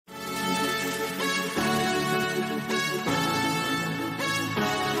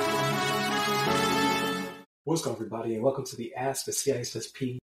What's going on, everybody, and welcome to the Ask a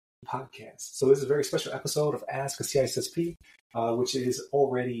CISSP podcast. So this is a very special episode of Ask a CISSP, which is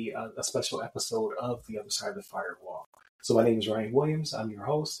already a special episode of The Other Side of the Firewall. So my name is Ryan Williams. I'm your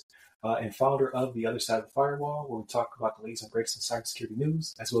host and founder of The Other Side of the Firewall, where we talk about the latest and greatest in cybersecurity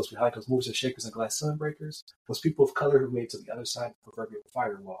news, as well as behind those movers and shakers and glass ceiling breakers, those people of color who made it to the other side of the proverbial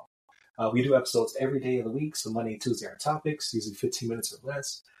firewall. We do episodes every day of the week, so Monday and Tuesday are topics, usually 15 minutes or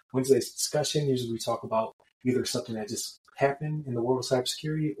less. Wednesday's discussion, usually we talk about either something that just happened in the world of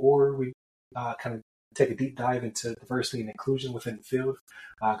cybersecurity, or we kind of take a deep dive into diversity and inclusion within the field,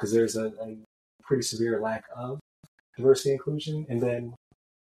 because there's a pretty severe lack of diversity and inclusion. And then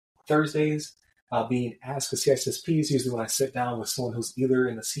Thursdays, being Ask a CISSP is usually when I sit down with someone who's either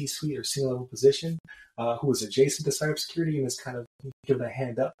in the C-suite or C-level position, who is adjacent to cybersecurity and is kind of giving a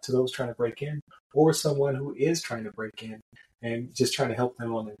hand up to those trying to break in, or someone who is trying to break in and just trying to help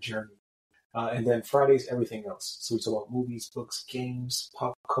them on their journey. And then Fridays, everything else. So we talk about movies, books, games,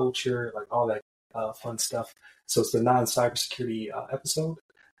 pop culture, like all that fun stuff. So it's the non-cybersecurity episode.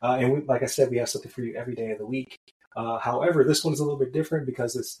 And like I said, we have something for you every day of the week. However, this one's a little bit different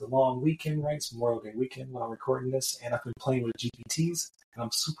because it's the long weekend, right? It's Memorial Day weekend when I'm recording this, and I've been playing with GPTs. And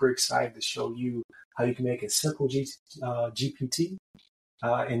I'm super excited to show you how you can make a simple GPT,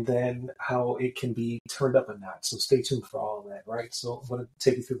 and then how it can be turned up a notch. So stay tuned for all of that, right? So I'm going to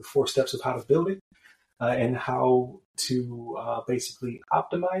take you through the 4 steps of how to build it and how to basically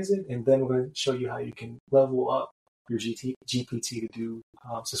optimize it. And then we're going to show you how you can level up your GPT to do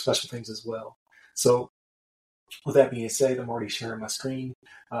some special things as well. So with that being said, I'm already sharing my screen.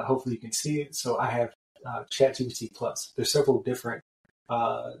 Hopefully you can see it. So I have ChatGPT Plus. There's several different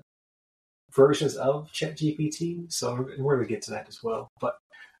versions of ChatGPT, so we're going to get to that as well. But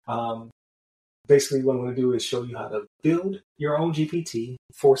basically what I'm going to do is show you how to build your own GPT,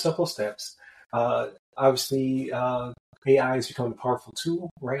 4 simple steps. Obviously, AI is becoming a powerful tool,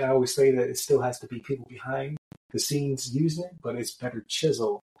 right? I always say that it still has to be people behind the scenes using it, but it's better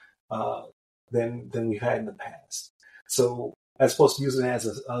chisel than we've had in the past. So as opposed to using it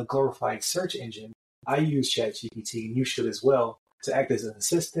as a glorified search engine, I use ChatGPT, and you should as well, to act as an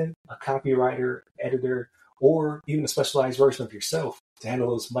assistant, a copywriter, editor, or even a specialized version of yourself to handle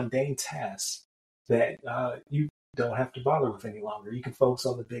those mundane tasks that you don't have to bother with any longer. You can focus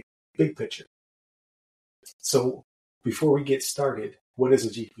on the big picture. So before we get started, what is a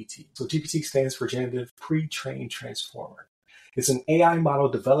GPT? So GPT stands for Genitive Pre-trained Transformer. It's an AI model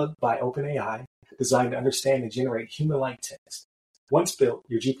developed by OpenAI designed to understand and generate human-like text. Once built,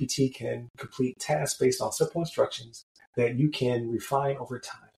 your GPT can complete tasks based on simple instructions that you can refine over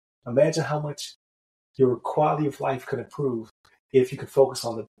time. Imagine how much your quality of life could improve if you could focus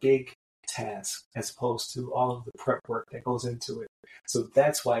on the big tasks as opposed to all of the prep work that goes into it. So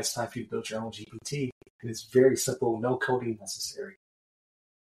that's why it's time for you to build your own GPT. It is very simple, no coding necessary.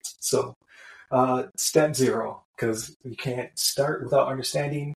 So step 0, because you can't start without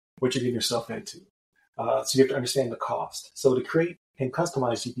understanding what you're getting yourself into. So you have to understand the cost. So to create and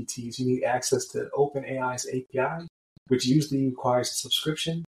customize GPTs, you need access to OpenAI's API, which usually requires a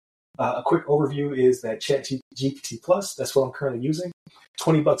subscription. A quick overview is that ChatGPT Plus, that's what I'm currently using,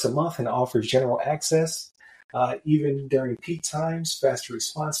 $20 a month, and offers general access, even during peak times, faster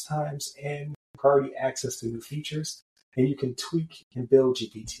response times, and priority access to new features. And you can tweak and build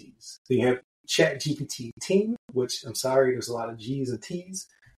GPTs. So you have ChatGPT Team, which I'm sorry, there's a lot of G's and T's,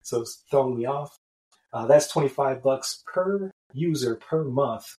 so it's throwing me off. That's $25 per user per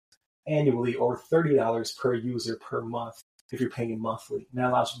month annually, or $30 per user per month if you're paying monthly. And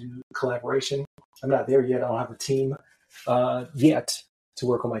that allows you to do collaboration. I'm not there yet. I don't have a team yet to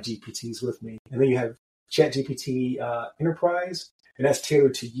work on my GPTs with me. And then you have ChatGPT Enterprise, and that's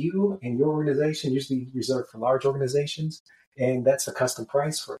tailored to you and your organization, usually reserved for large organizations. And that's a custom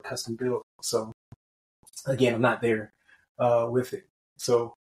price for a custom build. So again, I'm not there with it.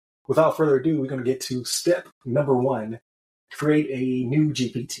 So without further ado, we're going to get to step number 1, create a new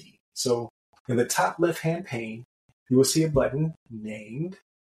GPT. So in the top left-hand pane, you will see a button named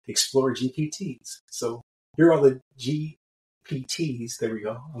Explore GPTs. So here are the GPTs. There we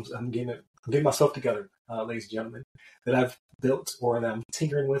go. I'm getting myself together, ladies and gentlemen, that I've built or that I'm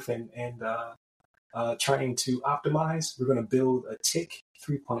tinkering with and trying to optimize. We're going to build a TIC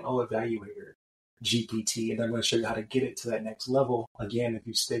 3.0 evaluator GPT, and I'm going to show you how to get it to that next level. Again, if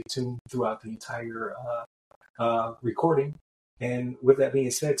you stay tuned throughout the entire recording. And with that being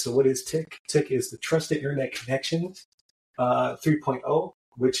said, so what is TIC? TIC is the Trusted Internet Connections 3.0,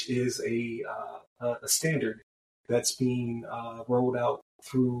 which is a standard that's being rolled out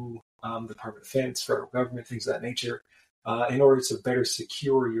through the Department of Defense, federal government, things of that nature, in order to better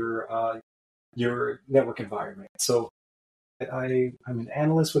secure your your network environment. So I'm an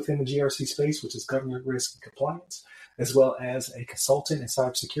analyst within the GRC space, which is government risk and compliance, as well as a consultant in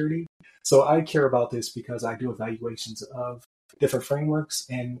cybersecurity. So I care about this because I do evaluations of different frameworks.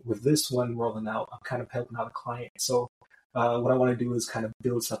 And with this one rolling out, I'm kind of helping out a client. So what I want to do is kind of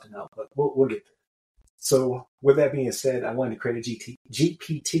build something out, but we'll get there. So with that being said, I wanted to create a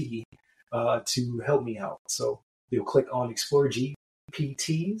GPT to help me out. So you'll click on Explore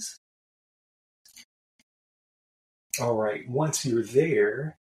GPTs. All right, once you're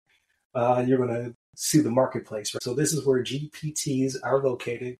there, you're going to see the marketplace. Right? So this is where GPTs are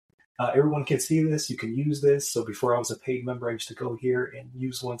located. Everyone can see this. You can use this. So before I was a paid member, I used to go here and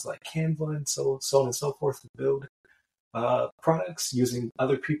use ones like Canva and so on and so forth to build products using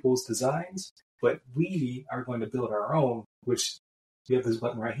other people's designs. But we are going to build our own, which you have this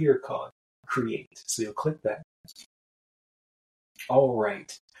button right here called Create. So you'll click that. All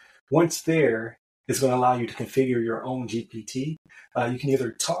right. Once there, it's going to allow you to configure your own GPT. You can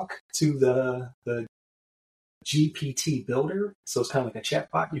either talk to the GPT builder. So it's kind of like a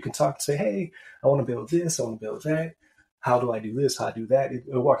chatbot. You can talk and say, hey, I want to build this. I want to build that. How do I do this? How do I do that?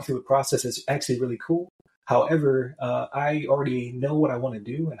 It'll walk you through the process. It's actually really cool. However, I already know what I want to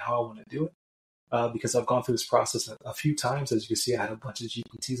do and how I want to do it because I've gone through this process a few times. As you can see, I had a bunch of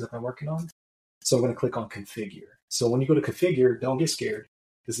GPTs I've been working on. So I'm going to click on Configure. So when you go to Configure, don't get scared.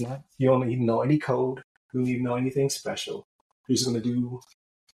 You don't need to know any code. You don't need to know anything special. You're just going to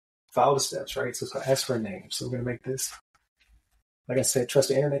follow the steps, right? So it's going to ask for a name. So we're going to make this, like I said,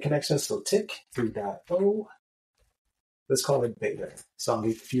 trusted internet connection. So TIC 3.0. Let's call it beta. So I'm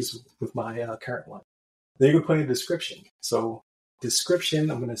confused with my current one. Then you're going to put in a description. So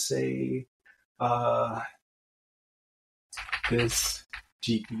description, I'm going to say this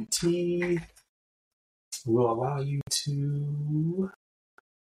GPT will allow you to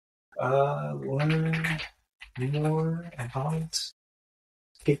learn more about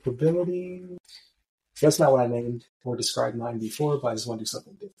capabilities. That's not what I named or described mine before, but I just want to do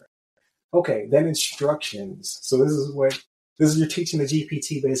something different. Okay, then instructions. So this is you're teaching the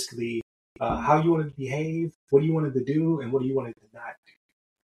GPT basically how you want it to behave, what do you want it to do, and what do you want it to not do.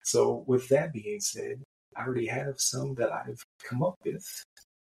 So with that being said, I already have some that I've come up with.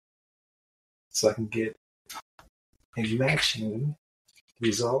 So I can get a matching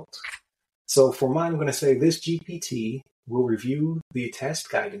result. So for mine, I'm going to say this GPT will review the attached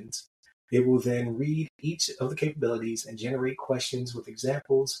guidance. It will then read each of the capabilities and generate questions with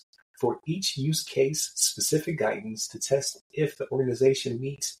examples for each use case specific guidance to test if the organization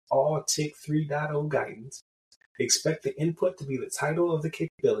meets all TIC 3.0 guidance. Expect the input to be the title of the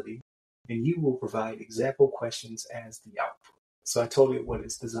capability, and you will provide example questions as the output. So I told it what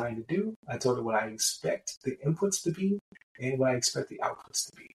it's designed to do. I told it what I expect the inputs to be and what I expect the outputs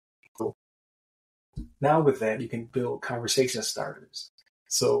to be. So now with that, you can build conversation starters.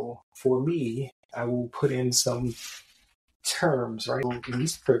 So for me, I will put in some terms, right?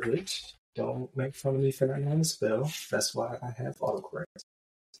 Least privileged. Don't make fun of me for not knowing to spell. That's why I have autocorrect.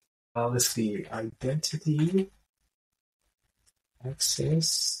 Let's see. Identity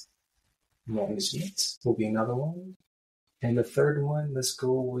access management will be another one. And the third one, let's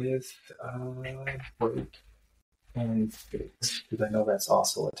go with break and fix, because I know that's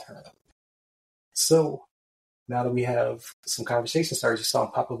also a term. So now that we have some conversation starters, you saw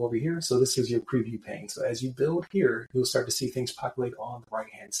them pop up over here. So this is your preview pane. So as you build here, you'll start to see things populate on the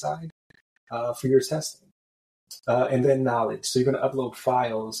right-hand side for your testing. And then knowledge. So you're going to upload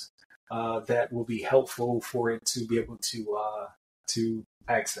files that will be helpful for it to be able to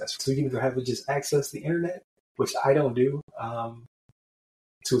access. So you can either have it just access the internet, which I don't do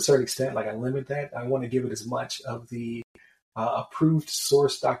to a certain extent. Like I limit that. I want to give it as much of the approved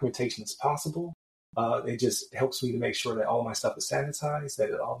source documentation as possible. It just helps me to make sure that all my stuff is sanitized, that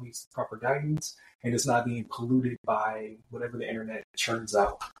it all meets the proper guidance, and it's not being polluted by whatever the internet churns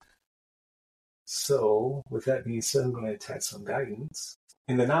out. So with that being said, I'm going to attach some guidance.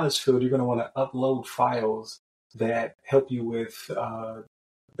 In the knowledge field, you're going to want to upload files that help you with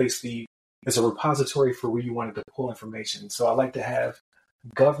basically, it's a repository for where you wanted to pull information. So I like to have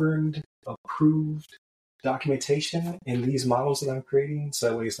governed, approved documentation in these models that I'm creating, so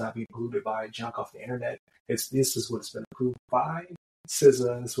that way it's not being polluted by junk off the internet. This is what's been approved by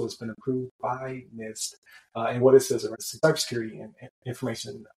CISSP, this is what's been approved by NIST, and what it says is cybersecurity and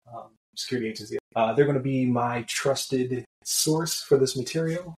information security agency. They're going to be my trusted source for this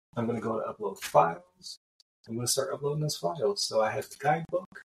material. I'm going to go to upload files. I'm going to start uploading those files. So I have the guidebook.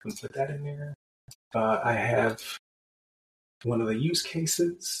 I'm going to put that in there. I have one of the use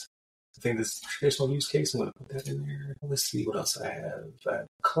cases. I think this traditional use case, I'm going to put that in there. Let's see what else I have. I have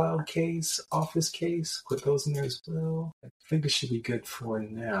cloud case, office case, put those in there as well. I think it should be good for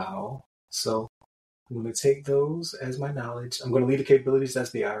now. So I'm going to take those as my knowledge. I'm going to leave the capabilities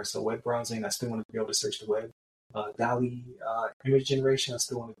as they are. So web browsing, I still want to be able to search the web. DALI image generation, I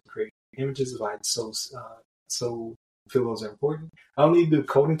still want to create images if I so feel those are important. I don't need to do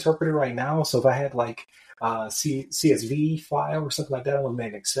code interpreter right now. So if I had like CSV file or something like that, I want to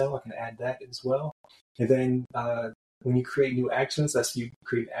make Excel, I can add that as well. And then when you create new actions, that's you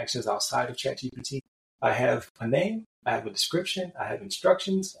create actions outside of ChatGPT. I have a name, I have a description, I have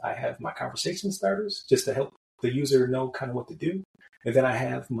instructions, I have my conversation starters just to help the user know kind of what to do. And then I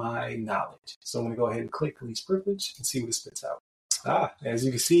have my knowledge. So I'm going to go ahead and click release privilege and see what it spits out. As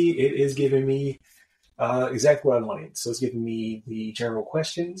you can see, it is giving me exactly what I wanted. So it's giving me the general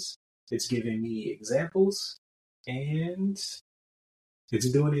questions, it's giving me examples, and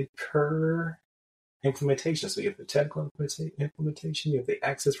it's doing it per implementation. So you have the technical implementation, you have the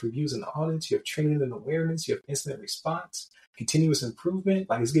access reviews and audits, you have training and awareness, you have incident response, continuous improvement.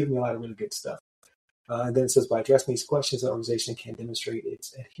 Like, it's giving me a lot of really good stuff. And then it says, by addressing these questions, the organization can demonstrate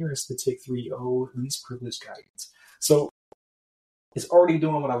its adherence to TIC 3.0 least privilege guidance. So it's already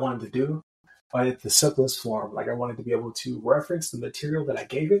doing what I wanted to do, but at the simplest form. Like, I wanted to be able to reference the material that I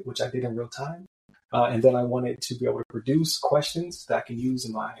gave it, which I did in real time. And then I wanted to be able to produce questions that I can use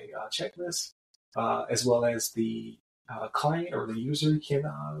in my checklist, as well as the client or the user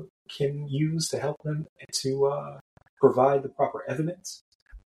can use to help them to provide the proper evidence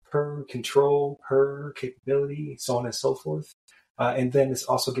per control, per capability, so on and so forth. And then it's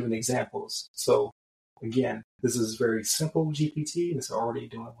also giving examples. So again, this is very simple GPT, and it's already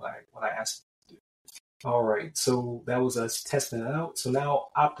doing what I asked it to do. All right, so that was us testing it out. So now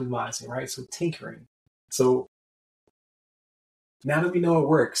optimizing, right? So tinkering. So now that we know it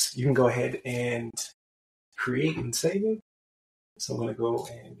works, you can go ahead and create and save it. So I'm going to go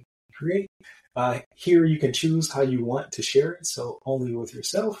and create. Here you can choose how you want to share it. So only with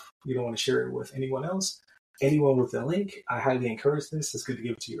yourself. You don't want to share it with anyone else. Anyone with a link, I highly encourage this. It's good to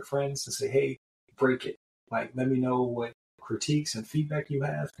give it to your friends and say, hey, break it. Like, let me know what critiques and feedback you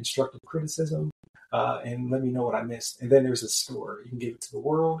have, constructive criticism, and let me know what I missed. And then there's a store. You can give it to the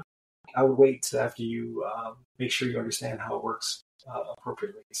world. I would wait till after you make sure you understand how it works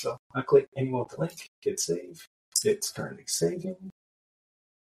appropriately. So I click anyone with the link, hit save. It's currently saving.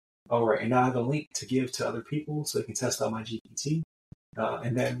 All right, and now I have a link to give to other people so they can test out my GPT.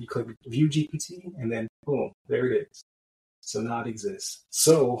 And then you click View GPT, and then boom, there it is. So now it exists.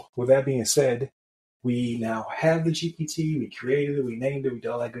 So with that being said, we now have the GPT, we created it, we named it, we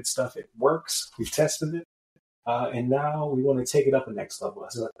did all that good stuff. It works, we've tested it. And now we want to take it up a next level.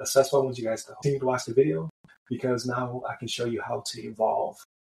 So that's why I want you guys to continue to watch the video, because now I can show you how to evolve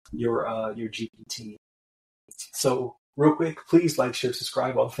your GPT. So real quick, please like, share,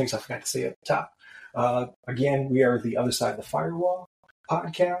 subscribe, all the things I forgot to say at the top. Again, we are the Other Side of the Firewall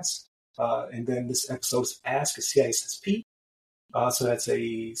podcast. And then this episode is Ask a CISSP. So that's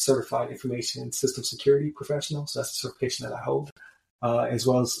a Certified Information System Security Professional. So that's a certification that I hold, as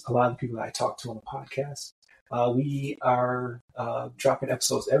well as a lot of the people that I talk to on the podcast. We are dropping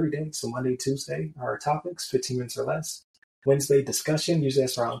episodes every day. So Monday, Tuesday are our topics, 15 minutes or less. Wednesday, discussion, usually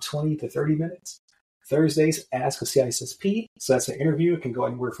that's around 20 to 30 minutes. Thursdays, Ask a CISSP. So that's an interview. It can go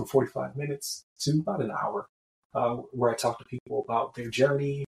anywhere from 45 minutes to about an hour, where I talk to people about their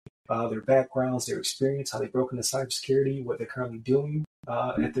journey, their backgrounds, their experience, how they broke into cybersecurity, what they're currently doing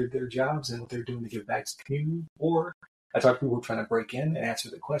at their jobs, and what they're doing to give back to the community. Or I talk to people who are trying to break in and answer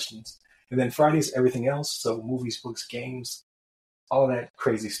their questions. And then Fridays, everything else. So movies, books, games, all that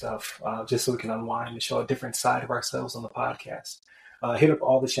crazy stuff, just so we can unwind and show a different side of ourselves on the podcast. Hit up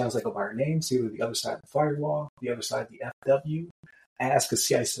all the channels that go by our names, either the Other Side of the Firewall, the Other Side of the FW, Ask a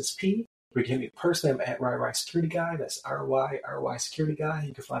CISSP. You can hit me personally. I'm at RY Security Guy. That's RY Security Guy.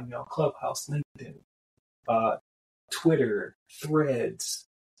 You can find me on Clubhouse, LinkedIn, Twitter, Threads,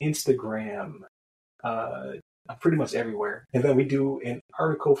 Instagram, pretty much everywhere. And then we do an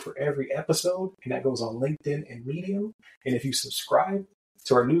article for every episode, and that goes on LinkedIn and Medium. And if you subscribe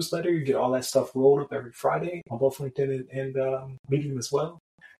to our newsletter, you get all that stuff rolled up every Friday on both LinkedIn and Medium as well.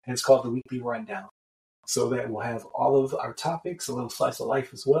 And it's called the Weekly Rundown. So that we'll have all of our topics, a little slice of life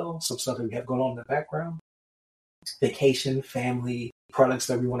as well, some stuff that we have going on in the background, vacation, family, products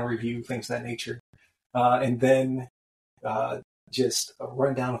that we want to review, things of that nature. And then just a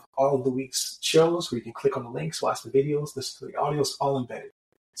rundown of all of the week's shows where you can click on the links, watch the videos, listen to the audio, it's all embedded.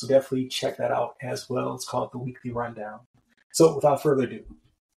 So definitely check that out as well. It's called the Weekly Rundown. So without further ado,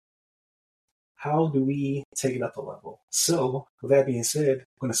 how do we take it up a level? So with that being said, I'm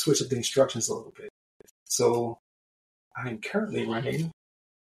going to switch up the instructions a little bit. So I'm currently running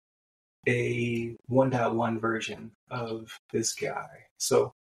a 1.1 version of this guy.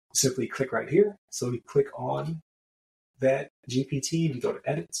 So simply click right here. So we click on that GPT, we go to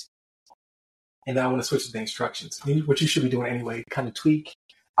edit, and now I want to switch to the instructions. What you should be doing anyway, kind of tweak,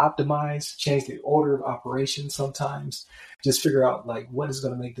 optimize, change the order of operations sometimes. Just figure out like what is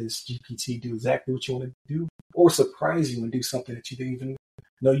going to make this GPT do exactly what you want to do, or surprise you and do something that you didn't even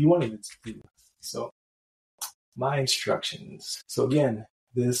know you wanted it to do. So my instructions. So again,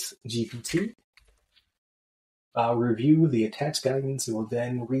 this GPT review the attached guidance. It will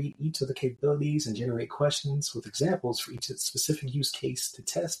then read each of the capabilities and generate questions with examples for each specific use case to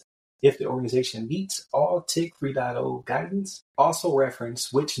test if the organization meets all TIC 3.0 guidance. Also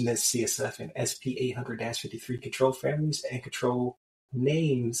reference which NIST CSF and SP 800-53 control families and control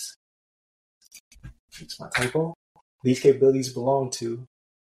names, it's my typo, these capabilities belong to.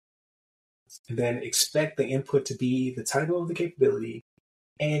 And then expect the input to be the title of the capability,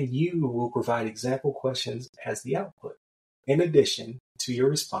 and you will provide example questions as the output. In addition to your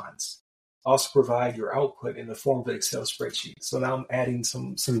response, also provide your output in the form of an Excel spreadsheet. So now I'm adding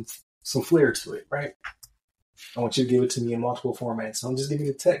some flair to it, right? I want you to give it to me in multiple formats. So I'm just giving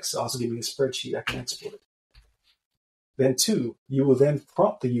you the text, also giving you a spreadsheet I can export. Then 2, you will then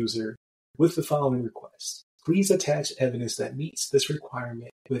prompt the user with the following request. Please attach evidence that meets this requirement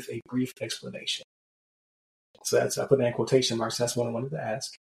with a brief explanation. So I put that in quotation marks. That's what I wanted to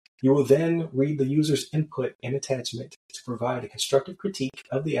ask. You will then read the user's input and attachment to provide a constructive critique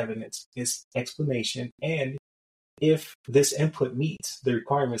of the evidence, its explanation, and if this input meets the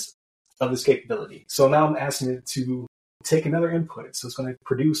requirements of this capability. So now I'm asking it to take another input. So it's going to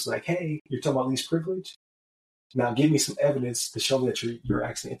produce like, hey, you're talking about least privilege. Now give me some evidence to show me that you're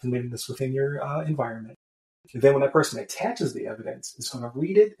actually implementing this within your environment. And then when that person attaches the evidence, it's going to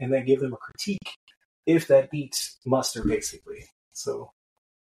read it and then give them a critique if that beats muster, basically. So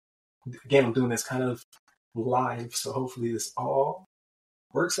again, I'm doing this kind of live, so hopefully this all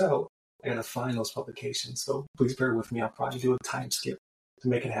works out. I gotta find those publications, so please bear with me. I'll probably do a time skip to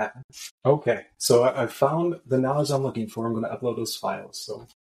make it happen. Okay, so I found the knowledge I'm looking for. I'm going to upload those files. So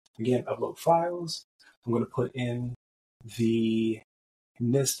again, upload files. I'm going to put in the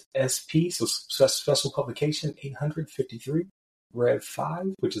NIST SP, so special publication 853, Rev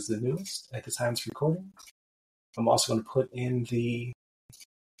 5, which is the newest at the time of recording. I'm also going to put in the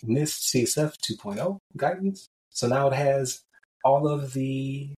NIST CSF 2.0 guidance. So now it has all of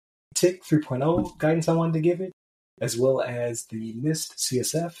the TIC 3.0 guidance I wanted to give it, as well as the NIST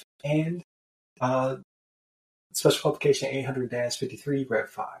CSF and special publication 800-53 Rev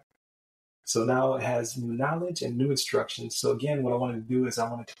 5. So now it has new knowledge and new instructions. So again, what I wanted to do is I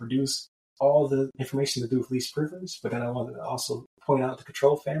wanted to produce all the information to do with least privilege, but then I wanted to also point out the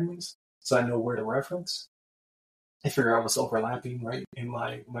control families so I know where to reference and figure out what's overlapping, right, in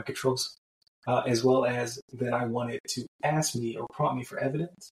my controls, as well as then I wanted to ask me or prompt me for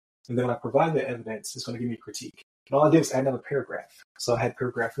evidence. And then when I provide the evidence, it's going to give me a critique. And all I did was add another paragraph. So I had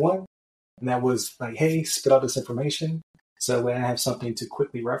paragraph 1, and that was like, hey, spit out this information. So that way I have something to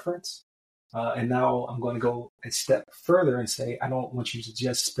quickly reference. And now I'm going to go a step further and say, I don't want you to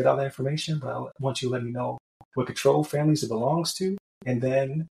just spit out that information, but I want you to let me know what control families it belongs to. And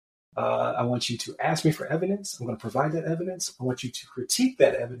then I want you to ask me for evidence. I'm going to provide that evidence. I want you to critique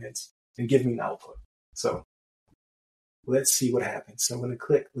that evidence and give me an output. So let's see what happens. So I'm going to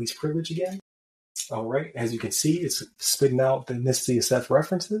click least privilege again. All right. As you can see, it's spitting out the NIST CSF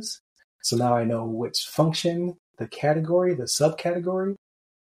references. So now I know which function, the category, the subcategory.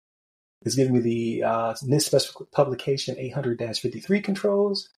 It's giving me the NIST special publication 800-53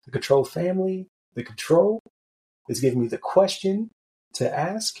 controls, the control family, the control. It's giving me the question to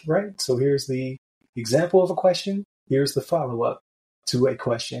ask, right? So here's the example of a question. Here's the follow-up to a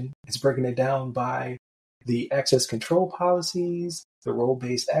question. It's breaking it down by the access control policies, the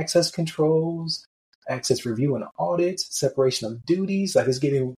role-based access controls, access review and audit, separation of duties. Like it's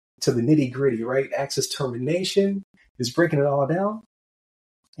getting to the nitty-gritty, right? Access termination is breaking it all down.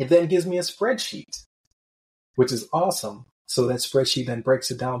 It then gives me a spreadsheet, which is awesome. So that spreadsheet then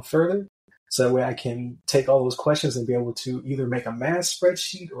breaks it down further. So that way I can take all those questions and be able to either make a mass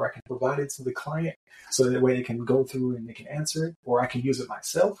spreadsheet or I can provide it to the client so that way they can go through and they can answer it, or I can use it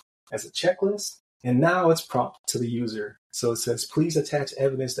myself as a checklist. And now it's prompt to the user. So it says, please attach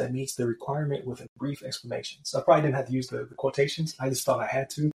evidence that meets the requirement with a brief explanation. So I probably didn't have to use the quotations. I just thought I had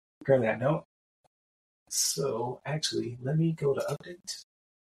to. Apparently I don't. So actually, let me go to update.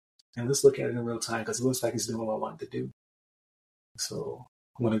 And let's look at it in real time because it looks like it's doing what I wanted to do. So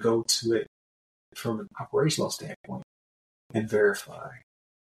I'm going to go to it from an operational standpoint and verify.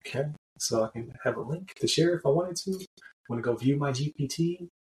 Okay, so I can have a link to share if I wanted to. I'm going to go view my GPT.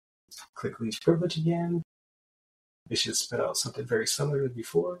 Click least privilege again. It should spit out something very similar to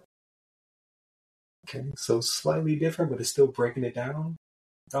before. Okay, so slightly different, but it's still breaking it down.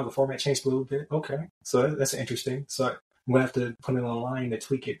 Oh, the format changed a little bit. Okay, so that's interesting. So I'm gonna have to put in a line to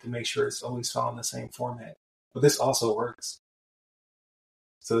tweak it to make sure it's always following the same format. But this also works.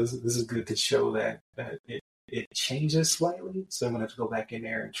 So this is good to show that it changes slightly. So I'm gonna have to go back in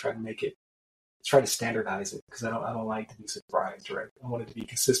there and try to standardize it, because I don't like to be surprised, right? I want it to be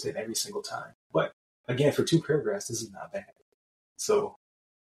consistent every single time. But again, for 2 paragraphs, this is not bad. So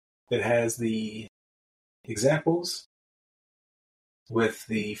it has the examples with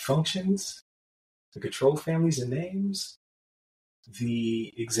the functions, the control families and names,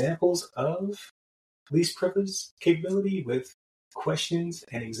 the examples of least privilege capability with questions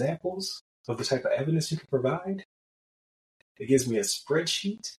and examples of the type of evidence you can provide. It gives me a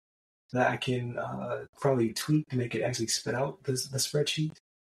spreadsheet that I can probably tweak to make it actually spit out the spreadsheet.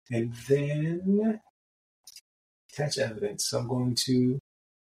 And then attach evidence. So I'm going to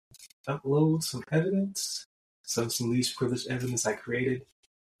upload some evidence. So some least privileged evidence I created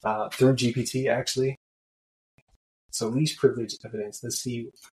through GPT, actually. So least privileged evidence. Let's see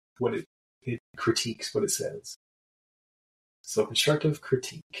what it critiques, what it says. So constructive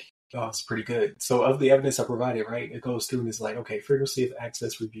critique. Oh, it's pretty good. So of the evidence I provided, right, it goes through and is like, okay, frequency of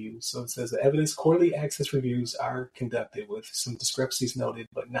access reviews. So it says the evidence quarterly access reviews are conducted with some discrepancies noted,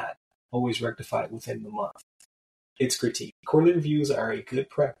 but not always rectified within the month. Its critique. Quarterly reviews are a good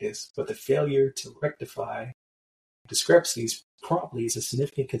practice, but the failure to rectify discrepancies promptly is a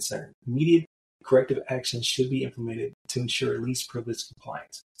significant concern. Immediate corrective actions should be implemented to ensure least privilege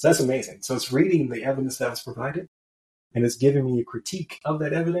compliance. So that's amazing. So it's reading the evidence that was provided, and it's giving me a critique of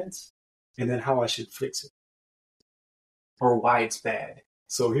that evidence, and then how I should fix it, or why it's bad.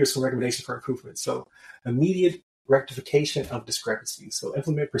 So here's some recommendations for improvement. So immediate rectification of discrepancies. So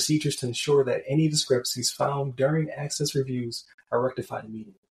implement procedures to ensure that any discrepancies found during access reviews are rectified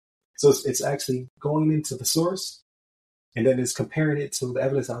immediately. So it's actually going into the source, and then it's comparing it to the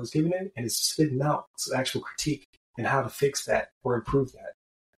evidence I was giving it, and it's spitting out some actual critique and how to fix that or improve that.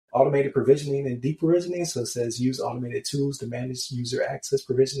 Automated provisioning and deprovisioning. So it says use automated tools to manage user access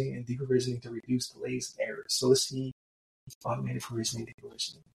provisioning and deprovisioning to reduce delays and errors. So let's see automated provisioning,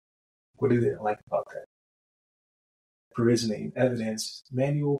 deprovisioning. What do they like about that? Provisioning, evidence,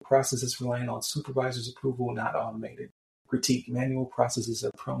 manual processes relying on supervisor's approval, not automated. Critique, manual processes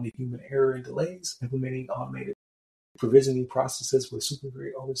are prone to human error and delays. Implementing automated provisioning processes with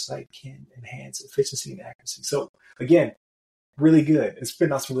supervisory oversight can enhance efficiency and accuracy. So again, really good. It's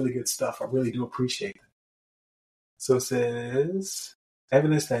been out some really good stuff. I really do appreciate it. So it says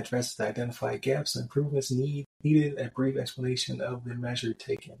evidence that addresses the identified gaps and improvements needed a brief explanation of the measure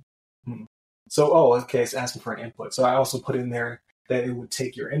taken. So, okay, it's asking for an input. So I also put in there that it would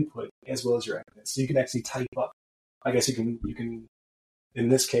take your input as well as your evidence. So you can actually type up. I guess you can. In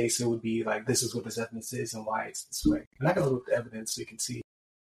this case, it would be like, this is what this evidence is and why it's this way. And I can look at the evidence so you can see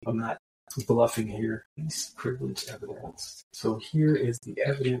I'm not bluffing here. Least privilege evidence. So here is the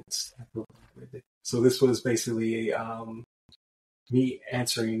evidence. So this was basically me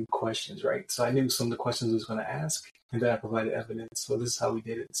answering questions, right? So I knew some of the questions I was going to ask, and then I provided evidence. So this is how we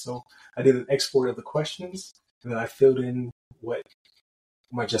did it. So I did an export of the questions, and then I filled in what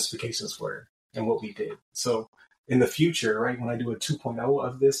my justifications were and what we did. So in the future, right, when I do a 2.0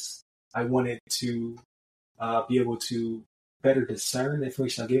 of this, I wanted to be able to better discern the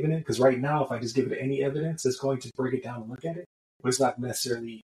information I'm giving it. Because right now, if I just give it any evidence, it's going to break it down and look at it, but it's not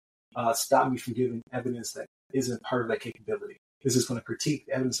necessarily stop me from giving evidence that isn't part of that capability. This is going to critique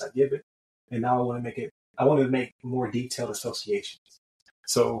the evidence I give it, and now I want to make more detailed associations.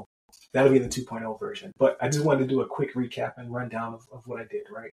 So that'll be the 2.0 version. But I just wanted to do a quick recap and rundown of what I did,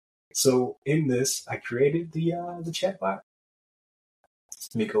 right? So in this, I created the chatbot.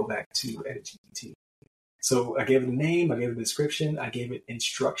 Let me go back to Edit GPT. So I gave it a name, I gave it a description, I gave it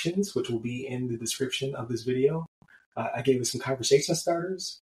instructions, which will be in the description of this video. I gave it some conversation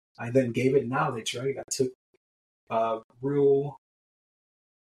starters. I then gave it knowledge, right? I took real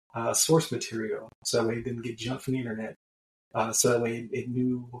source material, so that way it didn't get jumped from the internet. So that way it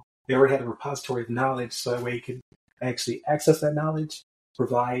knew, they already had a repository of knowledge, so that way it could actually access that knowledge,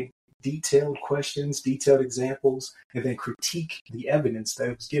 provide detailed questions, detailed examples, and then critique the evidence that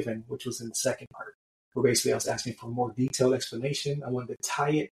it was given, which was in the second part. Where basically I was asking for more detailed explanation. I wanted to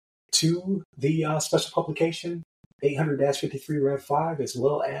tie it to the special publication, 800-53 Rev 5, as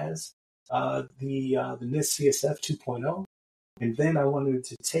well as the NIST CSF 2.0. And then I wanted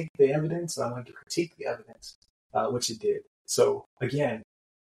to take the evidence, and I wanted to critique the evidence, which it did. So again,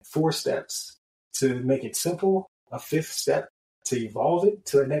 4 steps to make it simple. A 5th step to evolve it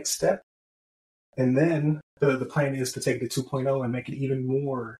to the next step. And then the plan is to take the 2.0 and make it even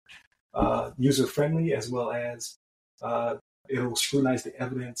more user-friendly, as well as it'll scrutinize the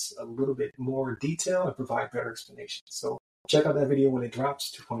evidence a little bit more in detail and provide better explanations. So check out that video when it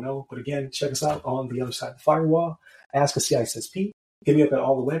drops, 2.0. But again, check us out on the other side of the firewall. Ask a CISSP. Hit me up at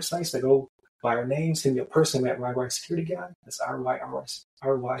all the websites that go by our names. Hit me up personally at RY Security Guy. That's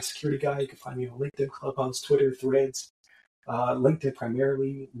RY Security Guy. You can find me on LinkedIn, Clubhouse, Twitter, Threads, LinkedIn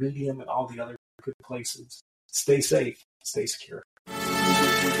primarily, Medium, and all the other good places. Stay safe. Stay secure.